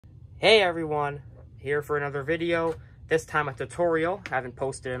Hey everyone, here for another video. This time a tutorial. Haven't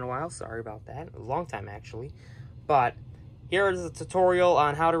posted in a while, sorry about that. A long time actually. But here is a tutorial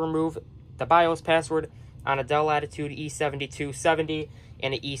on how to remove the BIOS password on a Dell Latitude E7270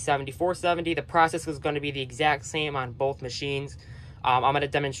 and an E7470. The process is going to be the exact same on both machines. I'm going to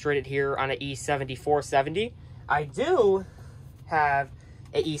demonstrate it here on an E7470. I do have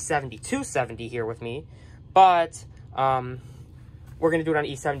an E7270 here with me, but we're going to do it on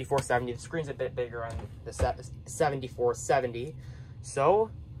E7470. The screen's a bit bigger on the 7470.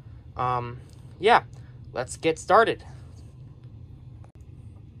 So, yeah, let's get started.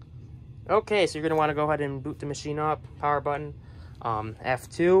 Okay, so you're going to want to go ahead and boot the machine up. Power button,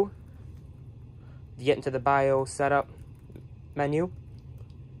 F2. To get into the BIOS setup menu.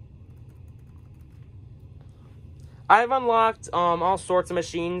 I've unlocked all sorts of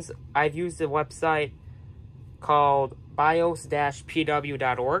machines. I've used a website called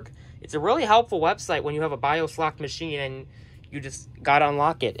bios-pw.org. It's a really helpful website when you have a BIOS locked machine and you just gotta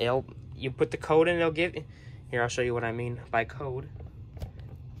unlock it. You put the code in, it'll give. Here, I'll show you what I mean by code.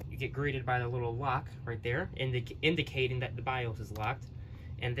 You get greeted by the little lock right there, indicating that the BIOS is locked.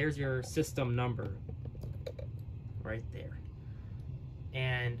 And there's your system number right there.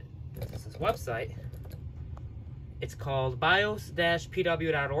 And this is this website. It's called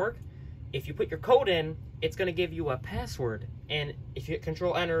bios-pw.org. If you put your code in, it's going to give you a password, and if you hit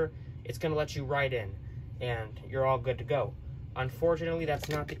Control Enter, it's going to let you write in, and you're all good to go. Unfortunately, that's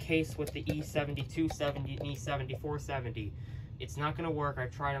not the case with the E7270 and E7470. It's not going to work.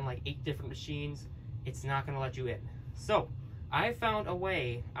 I've tried on like 8 different machines. It's not going to let you in. So, I found a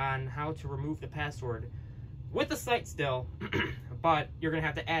way on how to remove the password with the site still, but you're going to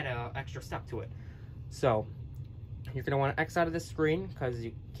have to add an extra step to it. So, you're going to want to X out of this screen because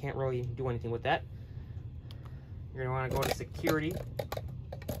you can't really do anything with that. You're going to want to go to security.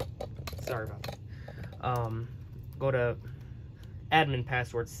 Sorry about that. Go to admin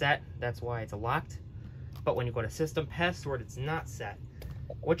password set. That's why it's locked. But when you go to system password, it's not set.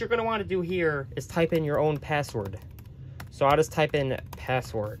 What you're going to want to do here is type in your own password. So I'll just type in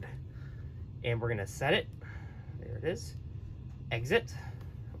password. And we're going to set it. There it is. Exit.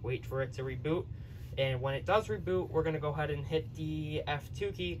 Wait for it to reboot. And when it does reboot, we're going to go ahead and hit the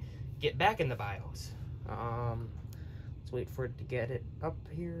F2 key. Get back in the BIOS. Let's wait for it to get it up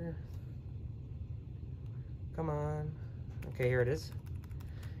here. Come on. Okay, here it is.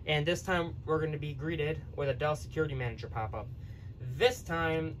 And this time we're going to be greeted with a Dell Security Manager pop-up. This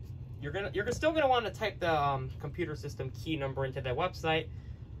time you're still going to want to type the computer system key number into the website,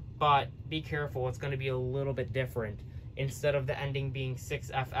 but be careful. It's going to be a little bit different. Instead of the ending being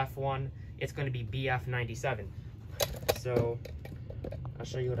 6FF1, it's going to be BF97. So I'll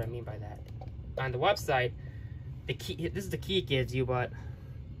show you what I mean by that. On the website, the key, this is the key it gives you, but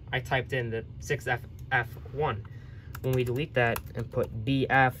I typed in the 6FF1. When we delete that and put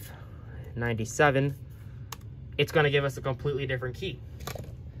BF97, it's going to give us a completely different key.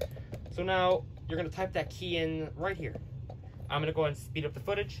 So now you're going to type that key in right here. I'm going to go ahead and speed up the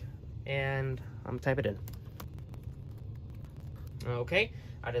footage, and I'm going to type it in. Okay,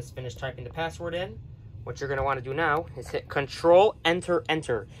 I just finished typing the password in. What you're going to want to do now is hit Control, Enter,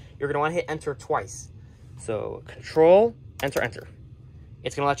 Enter. You're going to want to hit Enter twice. So, Control, Enter, Enter.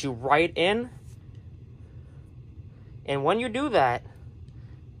 It's going to let you write in. And when you do that,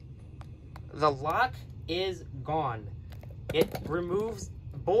 the lock is gone. It removes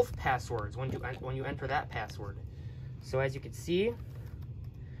both passwords when you enter that password. So as you can see,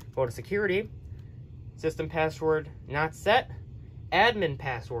 go to Security, System Password not set, Admin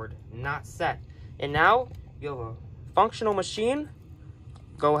Password not set. And now you have a functional machine.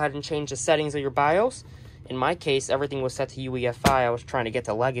 Go ahead and change the settings of your BIOS. In my case, everything was set to UEFI. I was trying to get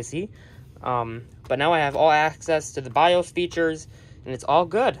to Legacy. But now I have all access to the BIOS features, and it's all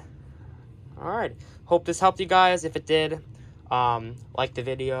good. Alright, hope this helped you guys. If it did, like the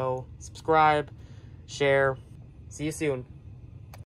video, subscribe, share. See you soon.